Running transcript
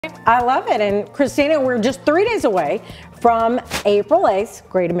I love it. And Christina, we're just 3 days away from April 8th,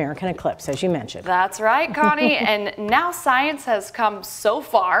 Great American Eclipse, as you mentioned. That's right, Connie. And now science has come so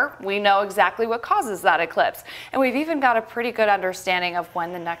far, we know exactly what causes that eclipse. And we've even got a pretty good understanding of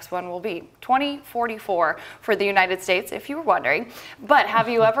when the next one will be. 2044 for the United States, if you were wondering. But have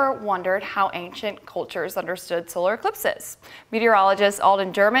you ever wondered how ancient cultures understood solar eclipses? Meteorologist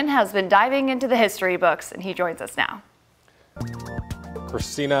Alden German has been diving into the history books, and he joins us now.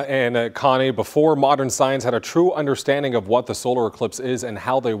 Christina and Connie, before modern science had a true understanding of what the solar eclipse is and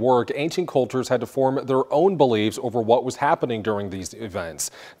how they work, ancient cultures had to form their own beliefs over what was happening during these events.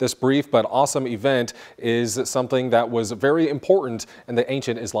 This brief but awesome event is something that was very important in the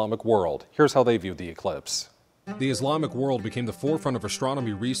ancient Islamic world. Here's how they viewed the eclipse. The Islamic world became the forefront of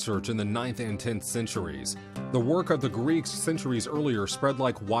astronomy research in the 9th and 10th centuries. The work of the Greeks centuries earlier spread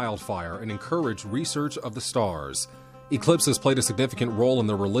like wildfire and encouraged research of the stars. Eclipses played a significant role in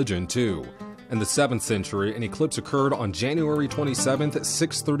their religion, too. In the 7th century, an eclipse occurred on January 27,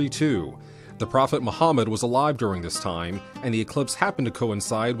 632. The Prophet Muhammad was alive during this time, and the eclipse happened to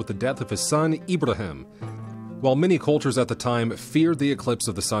coincide with the death of his son, Ibrahim. While many cultures at the time feared the eclipse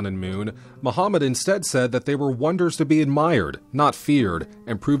of the sun and moon, Muhammad instead said that they were wonders to be admired, not feared,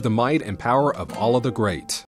 and proved the might and power of Allah the Great.